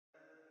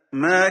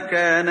ما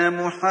كان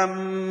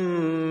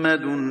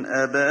محمد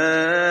أبا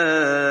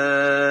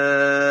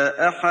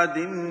أحد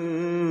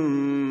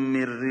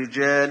من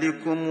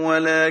رجالكم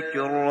ولكن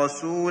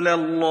رسول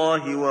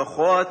الله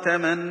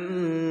وخاتم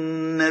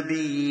النبيين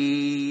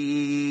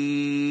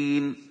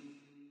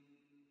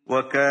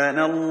وكان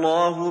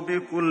الله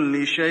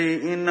بكل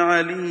شيء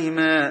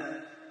عليما.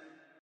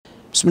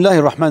 بسم الله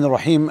الرحمن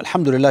الرحيم.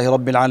 الحمد لله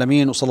رب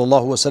العالمين، وصلى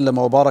الله وسلم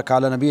وبارك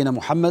على نبينا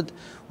محمد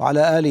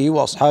وعلى آله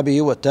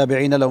وأصحابه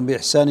والتابعين لهم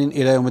بإحسان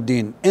إلى يوم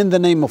الدين. In the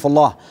name of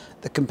Allah,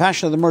 the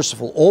compassionate, the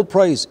merciful, all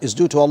praise is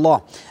due to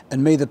Allah,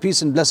 and may the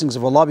peace and blessings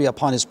of Allah be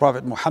upon His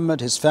Prophet Muhammad,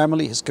 his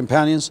family, his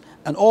companions,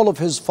 and all of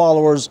his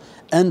followers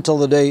until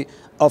the day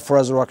of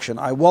resurrection.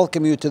 I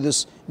welcome you to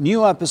this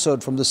new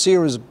episode from the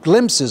series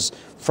Glimpses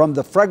from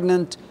the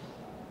Fragrant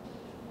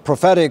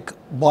Prophetic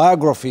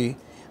Biography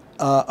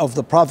of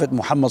the Prophet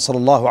Muhammad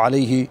sallallahu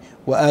alaihi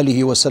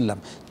wasallam.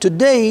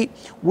 Today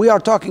we are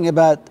talking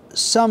about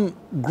some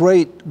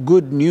great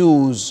good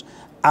news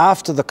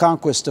after the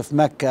conquest of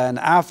Mecca and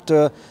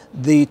after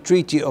the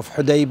Treaty of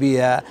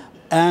Hudaybiyah,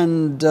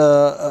 and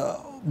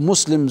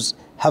Muslims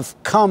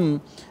have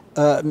come,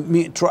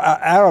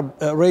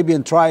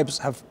 Arabian tribes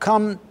have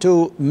come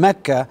to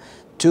Mecca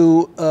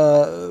to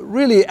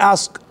really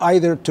ask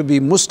either to be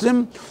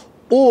Muslim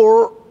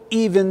or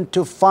even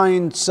to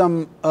find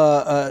some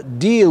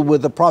deal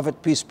with the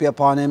Prophet, peace be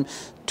upon him,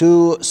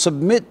 to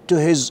submit to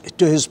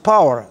his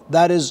power.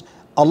 That is,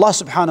 Allah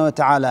subhanahu wa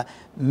ta'ala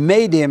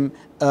made him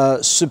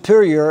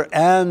superior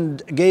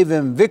and gave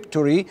him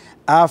victory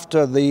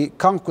after the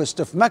conquest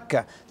of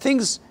Mecca.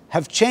 Things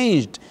have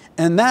changed,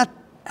 and that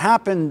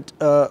happened,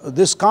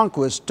 this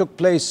conquest took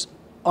place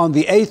on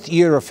the 8th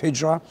year of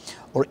Hijrah,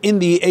 or in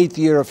the 8th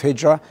year of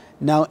Hijrah.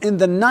 Now in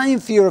the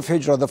 9th year of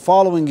Hijrah, the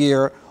following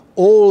year,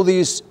 all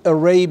these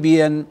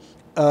Arabian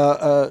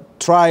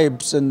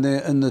tribes and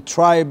the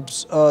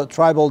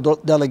tribal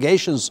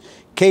delegations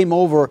came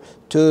over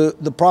to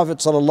the Prophet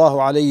sallallahu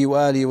alaihi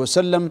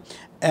wasallam,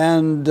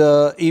 and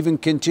even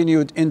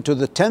continued into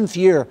the 10th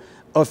year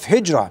of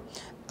Hijrah.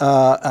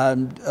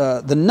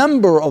 The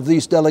number of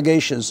these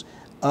delegations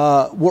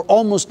were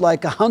almost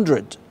like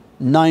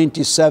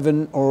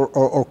 197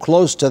 or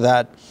close to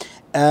that,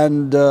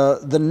 and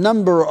the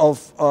number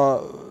of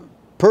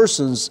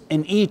persons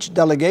in each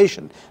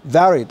delegation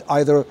varied,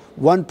 either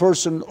one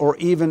person or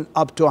even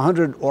up to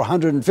 100 or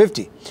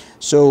 150.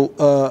 So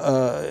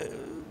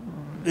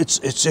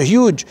it's a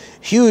huge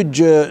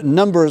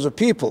numbers of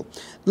people.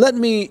 Let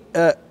me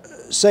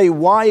say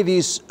why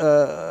these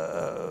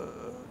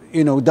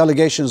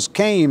delegations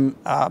came.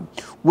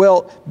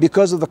 Well,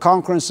 because of the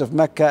conquest of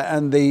Mecca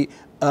and the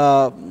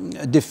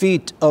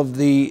defeat of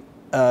the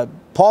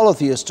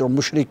polytheists or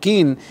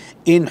mushrikeen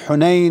in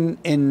Hunayn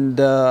and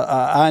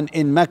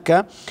in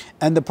Mecca,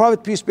 and the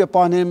Prophet, peace be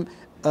upon him,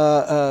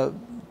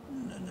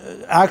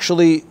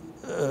 actually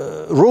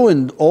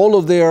ruined all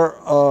of their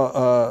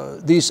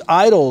these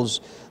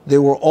idols. They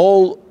were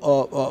all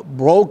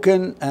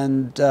broken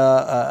and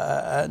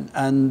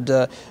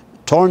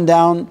torn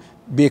down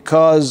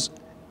because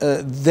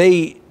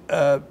they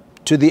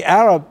to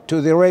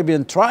the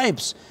Arabian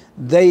tribes,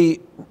 they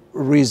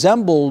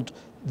resembled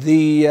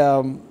the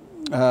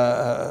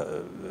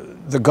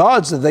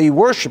gods that they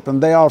worship,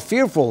 and they are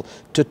fearful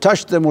to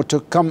touch them or to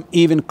come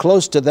even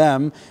close to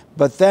them.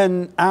 But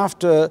then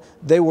after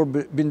they were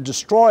been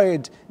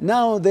destroyed,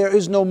 now there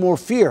is no more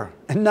fear,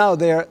 and now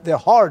their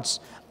hearts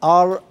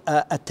are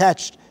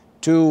attached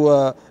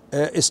to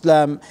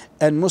Islam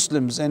and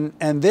Muslims,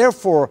 and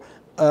therefore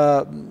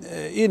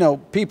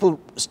people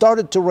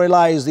started to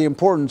realize the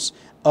importance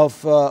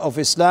of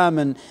Islam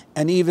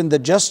and even the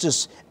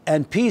justice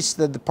and peace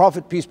that the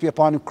Prophet, peace be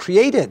upon him,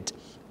 created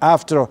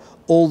after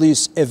all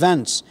these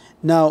events.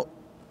 Now,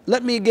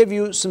 let me give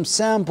you some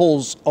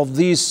samples of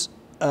these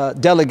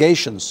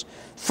delegations.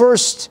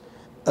 First,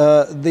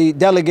 the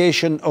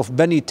delegation of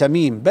Bani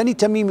Tamim. Bani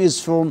Tamim is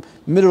from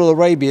Middle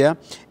Arabia,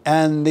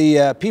 and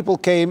the people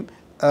came,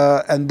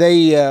 and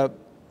they,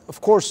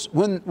 of course,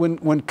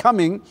 when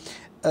coming,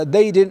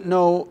 they didn't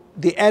know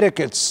the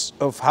etiquettes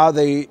of how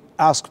they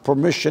ask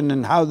permission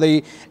and how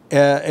they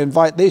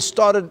invite. They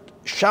started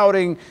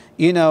shouting,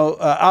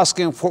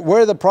 asking for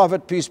where the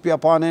Prophet, peace be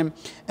upon him.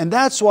 And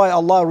that's why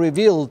Allah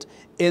revealed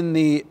in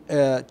the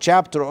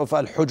chapter of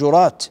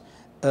Al-Hujurat,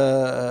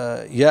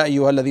 يا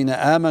أيها الذين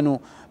آمنوا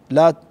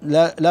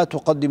لا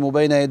تقدموا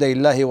بين يدي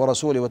الله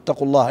ورسوله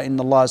واتقوا الله إن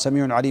الله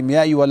سميع عليم.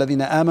 يا أيها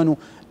الذين آمنوا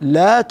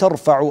لا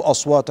ترفعوا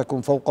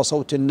أصواتكم فوق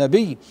صوت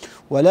النبي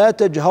ولا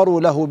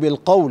تجهروا له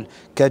بالقول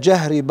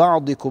كجهر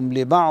بعضكم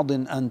لبعض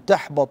أن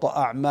تحبط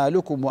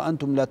أعمالكم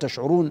وأنتم لا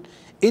تشعرون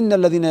إن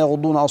الذين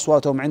يغضون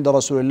أصواتهم عند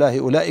رسول الله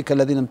أولئك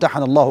الذين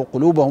امتحن الله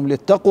قلوبهم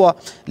للتقوى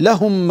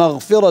لهم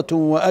مغفرة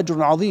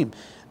وأجر عظيم.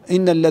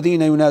 إن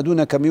الذين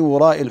ينادونك من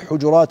وراء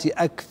الحجرات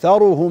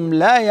أكثرهم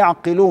لا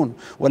يعقلون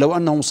ولو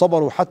أنهم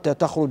صبروا حتى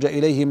تخرج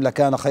إليهم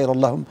لكان خيرا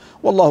لهم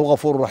والله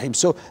غفور رحيم.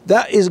 So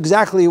that is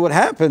exactly what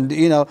happened.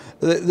 You know,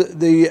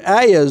 the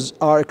ayahs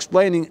are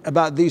explaining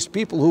about these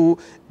people who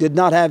did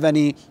not have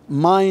any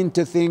mind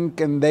to think,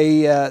 and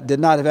they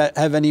did not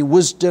have any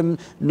wisdom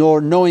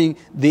nor knowing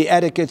the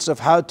etiquettes of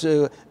how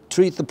to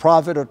treat the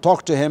Prophet or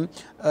talk to him.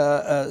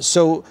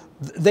 So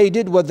they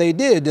did what they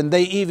did, and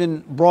they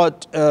even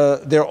brought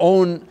their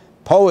own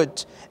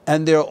poet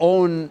and their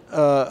own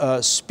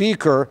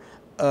speaker.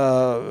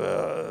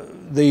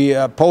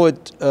 The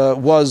poet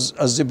was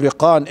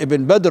Az-Zibriqan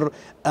ibn Badr,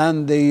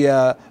 and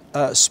the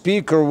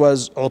speaker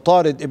was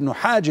Utarid ibn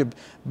Hajib.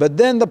 But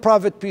then the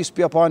Prophet, peace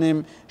be upon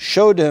him,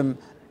 showed him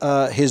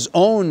his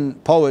own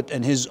poet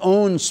and his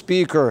own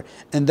speaker,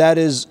 and that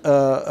is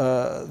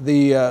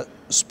the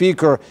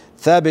speaker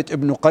Thabit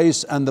ibn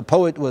Qais, and the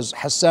poet was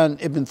Hassan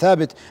ibn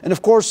Thabit. And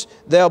of course,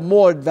 they are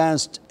more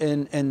advanced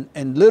in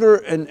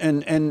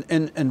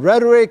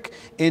rhetoric,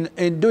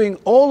 in doing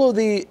all of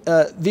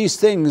these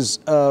things.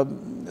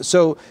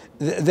 So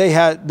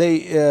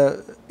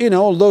you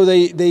know, although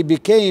they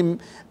became,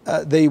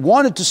 they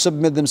wanted to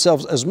submit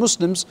themselves as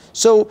Muslims,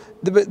 so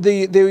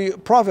the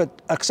Prophet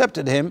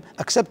accepted them.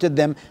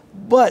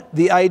 But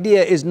the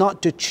idea is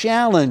not to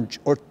challenge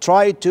or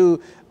try to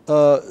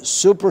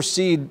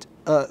supersede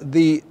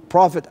the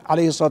Prophet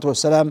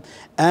ﷺ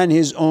and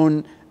his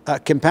own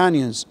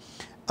companions.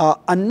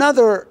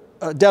 Another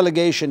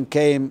delegation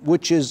came,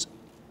 which is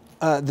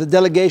the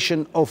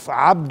delegation of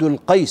Abdul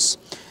Qais.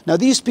 Now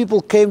these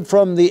people came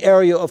from the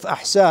area of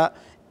Ahsa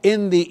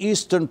in the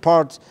eastern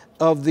part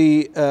of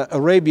the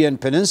Arabian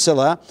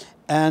Peninsula,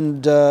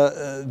 and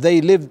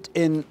they lived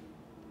in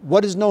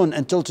what is known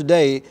until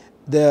today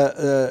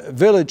the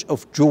village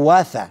of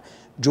Juwatha.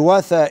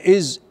 Juwatha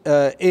is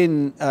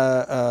in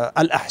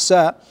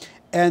Al-Ahsa,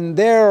 and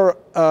their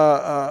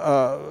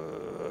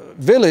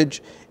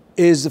village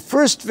is the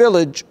first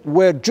village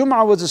where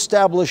Jum'ah was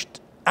established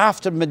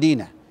after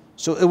Medina.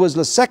 So it was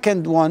the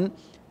second one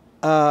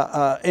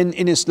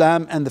in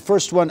Islam and the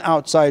first one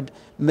outside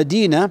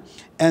Medina.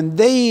 And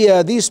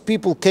these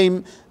people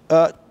came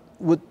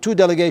with two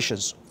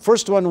delegations.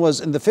 First one was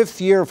in the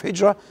 5th year of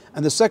Hijrah,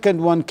 and the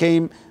second one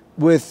came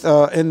with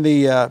in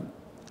the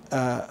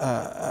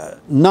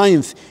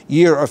 9th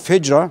year of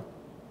Hijrah.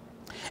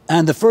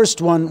 And the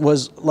first one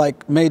was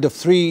like made of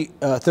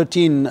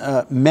 13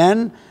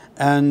 men,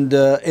 and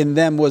in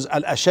them was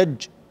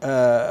Al-Ashaj,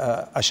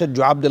 Ashaj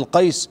Abdul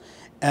Qais,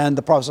 and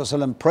the Prophet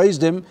ﷺ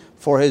praised him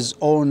for his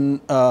own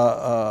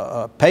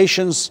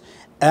patience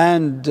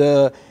and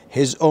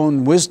his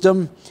own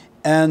wisdom.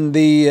 And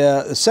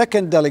the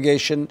second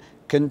delegation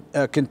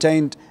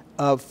contained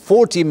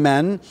 40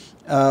 men,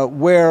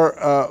 where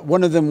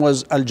one of them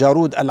was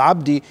Al-Jarud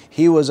Al-Abdi.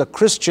 He was a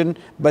Christian,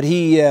 but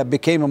he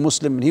became a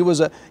Muslim, and he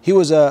was a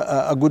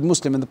good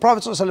Muslim. And the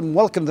Prophet ﷺ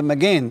welcomed them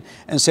again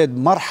and said,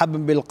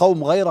 "Marhaban bil qawm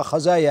ghayra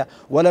khazaya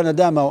wala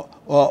nadama."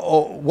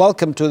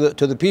 Welcome to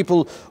the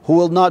people who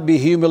will not be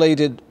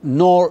humiliated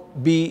nor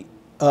be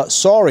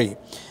sorry.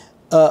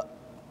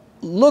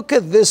 Look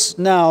at this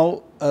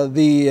now,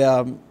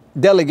 the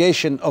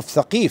delegation of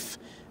Thaqif.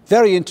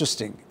 Very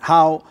interesting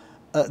how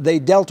they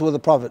dealt with the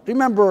Prophet.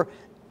 Remember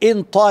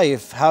in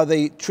Taif how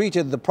they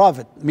treated the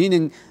Prophet,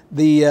 meaning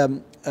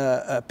the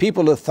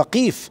people of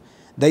Thaqif.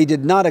 They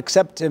did not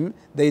accept him,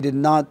 they did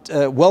not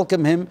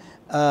welcome him.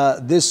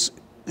 This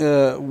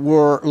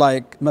were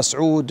like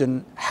Mas'ud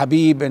and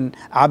Habib and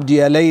Abdi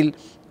Alayl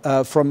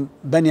from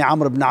Bani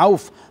Amr ibn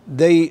Auf.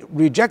 They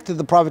rejected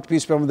the Prophet,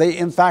 peace be upon him. They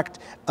in fact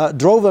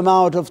drove him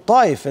out of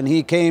Taif, and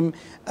he came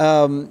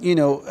in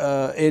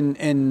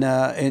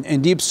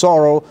deep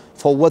sorrow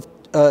for what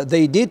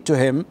they did to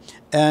him.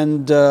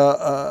 And he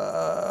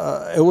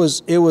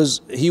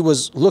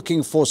was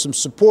looking for some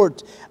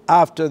support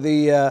after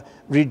the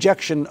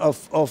rejection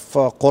of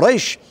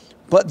Quraysh.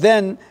 But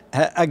then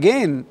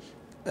again,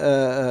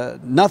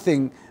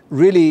 nothing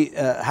really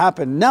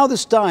happened. Now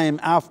this time,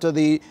 after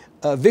the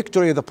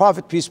victory of the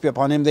Prophet, peace be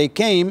upon him, they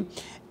came,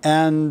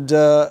 and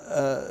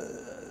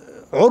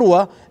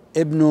Urwa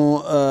ibn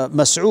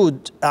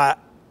Mas'ud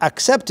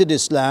accepted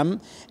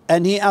Islam,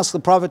 and he asked the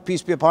Prophet,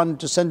 peace be upon him,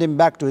 to send him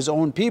back to his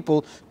own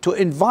people, to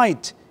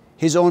invite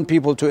his own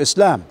people to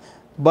Islam.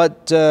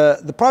 But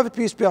the Prophet,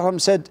 peace be upon him,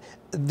 said,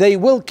 "They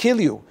will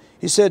kill you."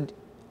 He said,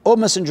 "O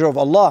Messenger of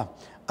Allah,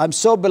 I'm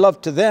so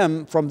beloved to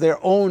them from their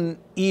own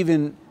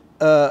even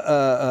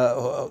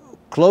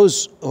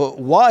close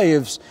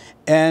wives,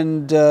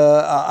 and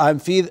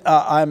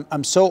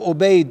I'm so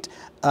obeyed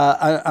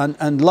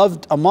and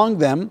loved among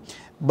them."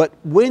 But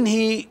when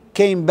he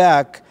came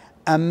back,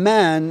 a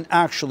man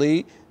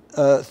actually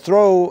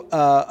throw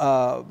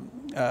a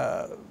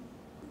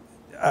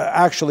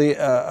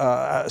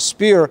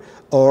spear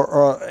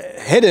or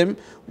hit him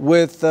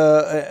with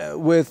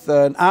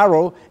an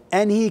arrow,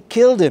 and he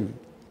killed him.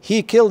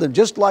 He killed him,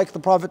 just like the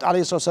Prophet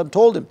ﷺ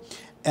told him.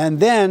 And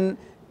then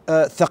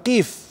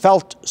Thaqif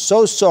felt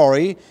so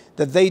sorry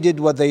that they did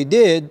what they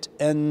did,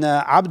 and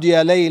Abdi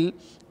Alayl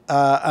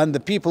and the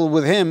people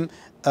with him,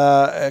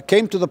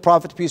 came to the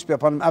Prophet, peace be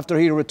upon him, after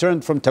he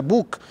returned from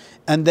Tabuk,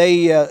 and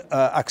they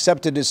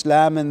accepted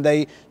Islam,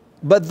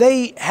 but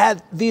they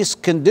had these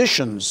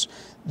conditions.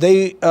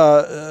 They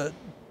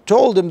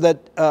told him that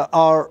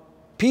our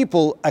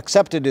people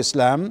accepted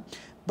Islam,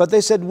 but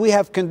they said, we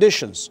have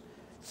conditions.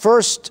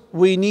 First,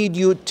 we need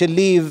you to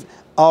leave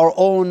our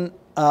own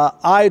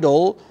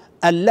idol,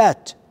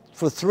 Allat,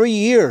 for 3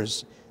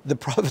 years. The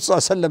Prophet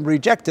ﷺ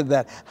rejected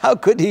that. How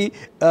could he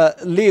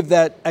leave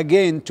that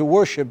again to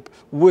worship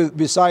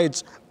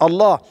besides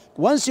Allah?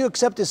 Once you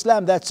accept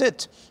Islam, that's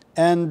it.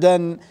 And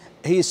then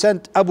he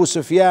sent Abu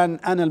Sufyan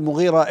and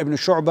Al-Mughira ibn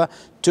Shu'bah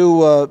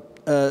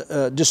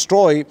to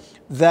destroy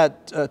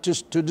that,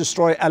 to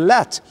destroy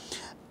Allat.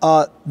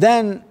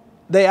 Then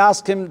they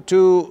asked him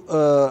to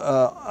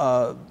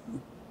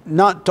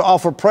not to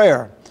offer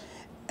prayer,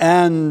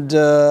 and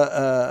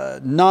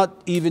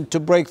not even to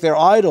break their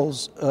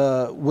idols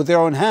with their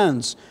own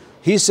hands.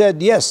 He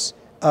said, yes,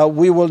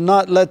 we will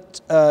not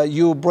let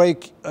you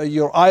break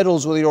your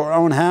idols with your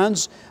own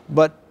hands,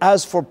 but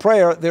as for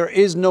prayer, there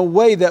is no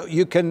way that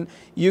you can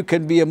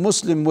be a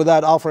Muslim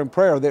without offering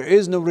prayer. There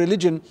is no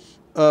religion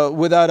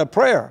without a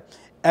prayer.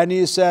 And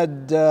he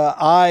said,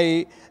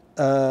 they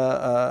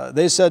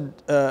said,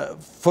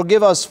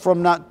 forgive us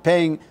from not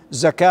paying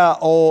zakah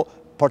or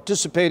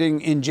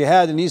participating in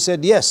jihad. And he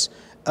said, yes,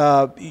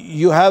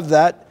 you have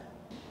that.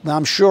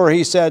 I'm sure,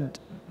 he said,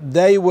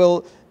 they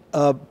will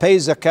pay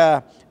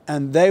zakah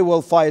and they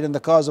will fight in the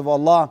cause of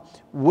Allah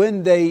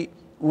when they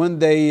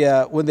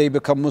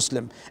become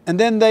Muslim. And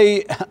then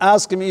they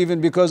ask him,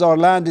 even because our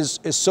land is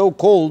so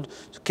cold,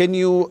 can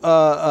you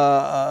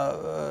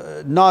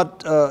not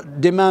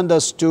demand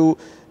us to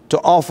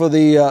offer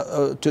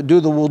to do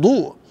the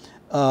wudu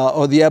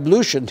or the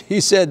ablution?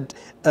 He said,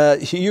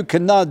 you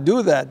cannot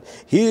do that.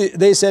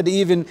 They said,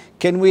 even,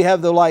 can we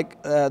have the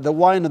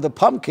wine of the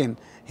pumpkin?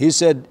 He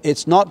said,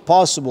 it's not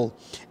possible.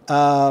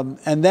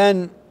 And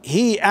then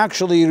he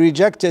actually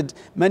rejected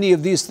many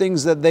of these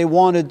things that they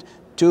wanted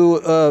to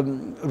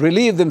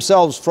relieve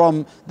themselves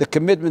from the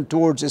commitment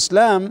towards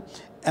Islam.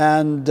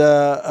 And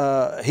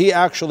he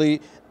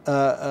actually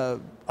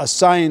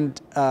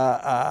assigned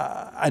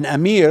an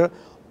Amir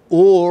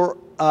or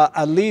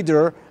a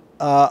leader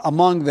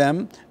among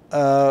them,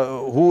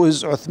 who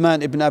is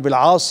Uthman ibn Abi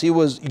al-As. He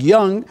was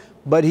young,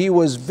 but he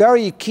was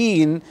very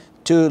keen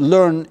to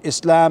learn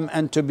Islam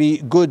and to be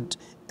good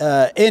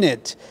in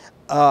it.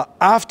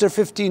 After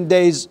 15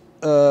 days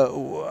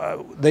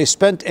they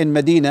spent in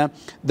Medina,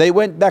 they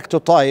went back to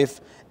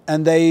Taif,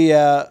 and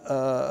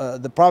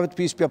the Prophet,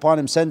 peace be upon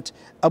him, sent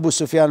Abu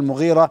Sufyan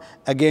al-Mughira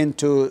again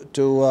to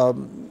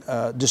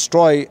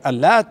destroy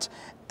Allat.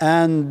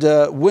 And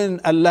when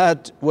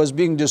Allat was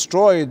being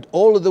destroyed,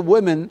 all of the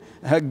women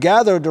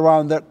gathered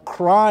around there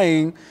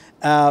crying,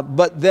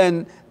 but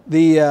then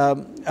the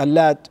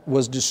Allat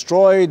was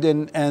destroyed,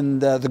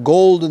 and the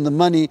gold and the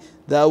money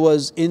that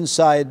was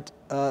inside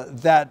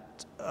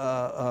that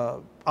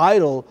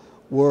idol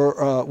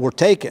were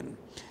taken.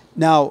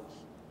 Now,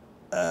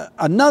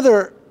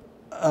 another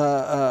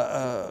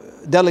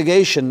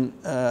delegation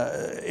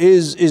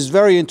is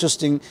very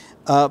interesting.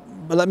 But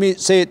let me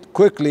say it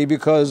quickly,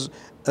 because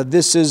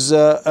this is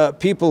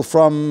people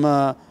from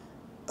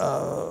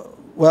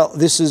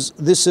this is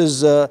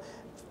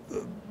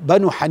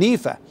Banu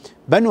Hanifa.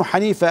 Banu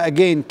Hanifa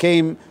again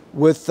came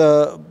with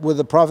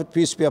the Prophet,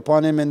 peace be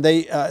upon him, and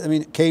they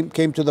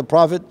came to the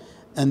Prophet,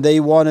 and they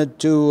wanted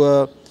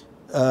to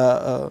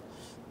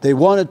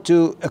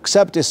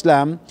accept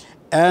Islam.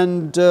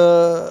 And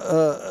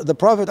the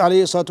Prophet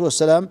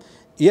ﷺ,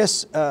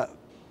 yes,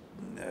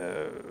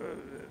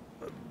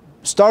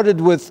 started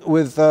with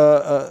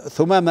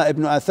Thumama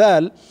ibn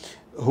Athal,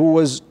 who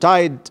was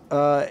tied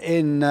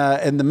in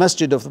the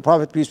masjid of the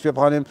Prophet, peace be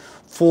upon him,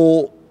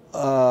 for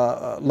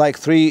like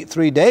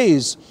three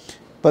days.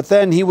 But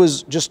then he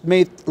was just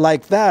made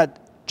like that,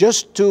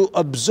 just to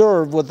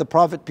observe what the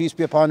Prophet, peace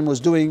be upon him, was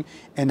doing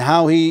and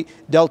how he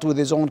dealt with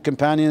his own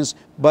companions.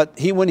 But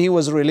when he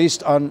was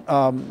released,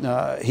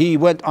 he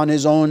went on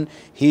his own.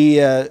 He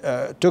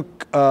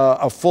took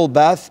a full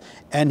bath,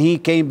 and he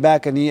came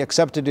back and he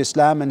accepted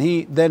Islam, and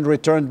he then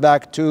returned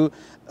back to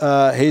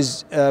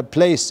his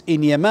place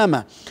in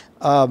Yamama.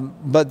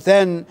 But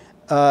then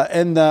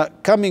in the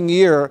coming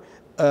year,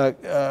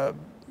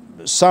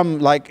 some,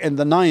 like in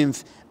the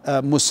 9th,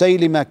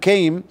 Musaylima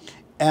came,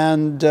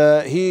 and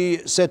he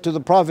said to the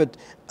Prophet,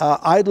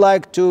 I'd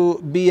like to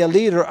be a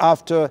leader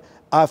after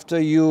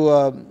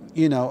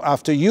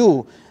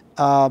you.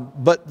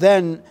 But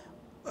then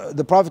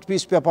the Prophet,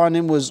 peace be upon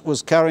him,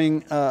 was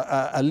carrying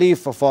a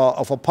leaf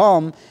of a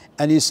palm,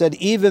 and he said,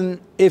 even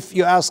if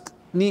you ask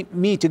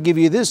me to give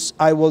you this,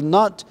 I will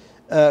not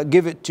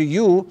give it to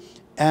you,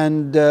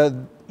 and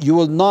you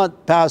will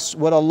not pass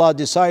what Allah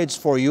decides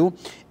for you.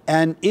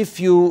 And if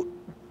you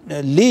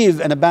leave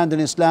and abandon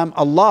Islam,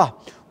 Allah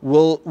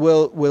will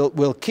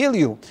kill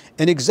you.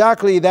 And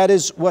exactly that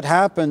is what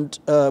happened.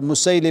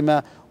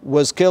 Musaylima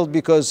was killed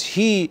because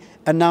he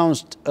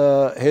announced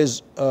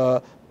his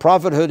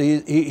prophethood.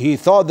 He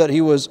thought that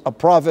he was a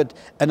prophet,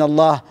 and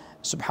Allah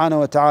subhanahu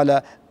wa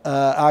ta'ala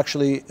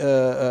actually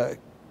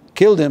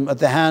killed him at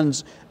the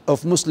hands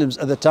of Muslims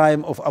at the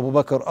time of Abu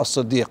Bakr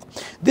as-Siddiq.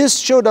 This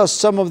showed us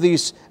some of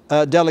these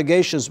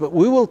delegations, but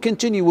we will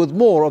continue with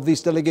more of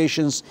these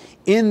delegations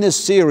in this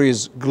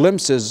series,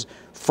 Glimpses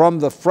from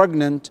the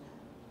Fragrant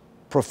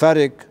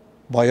Prophetic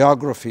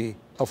Biography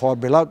of our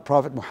beloved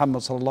Prophet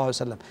Muhammad sallallahu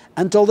alaihi wasallam.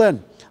 Until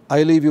then,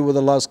 I leave you with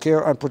Allah's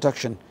care and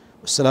protection.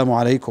 Assalamu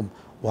alaikum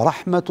wa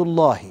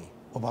rahmatullahi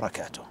wa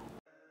barakatuh.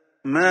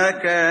 ما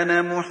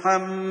كان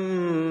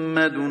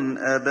محمد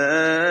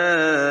أبا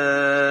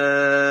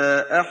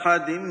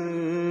أحد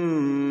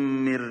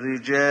من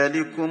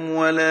رجالكم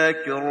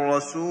ولكن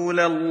رسول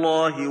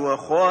الله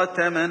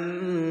وخاتم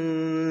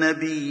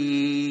النبيين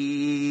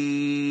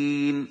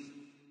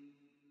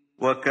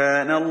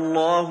وكان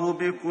الله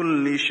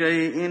بكل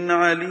شيء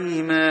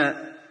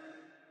عليما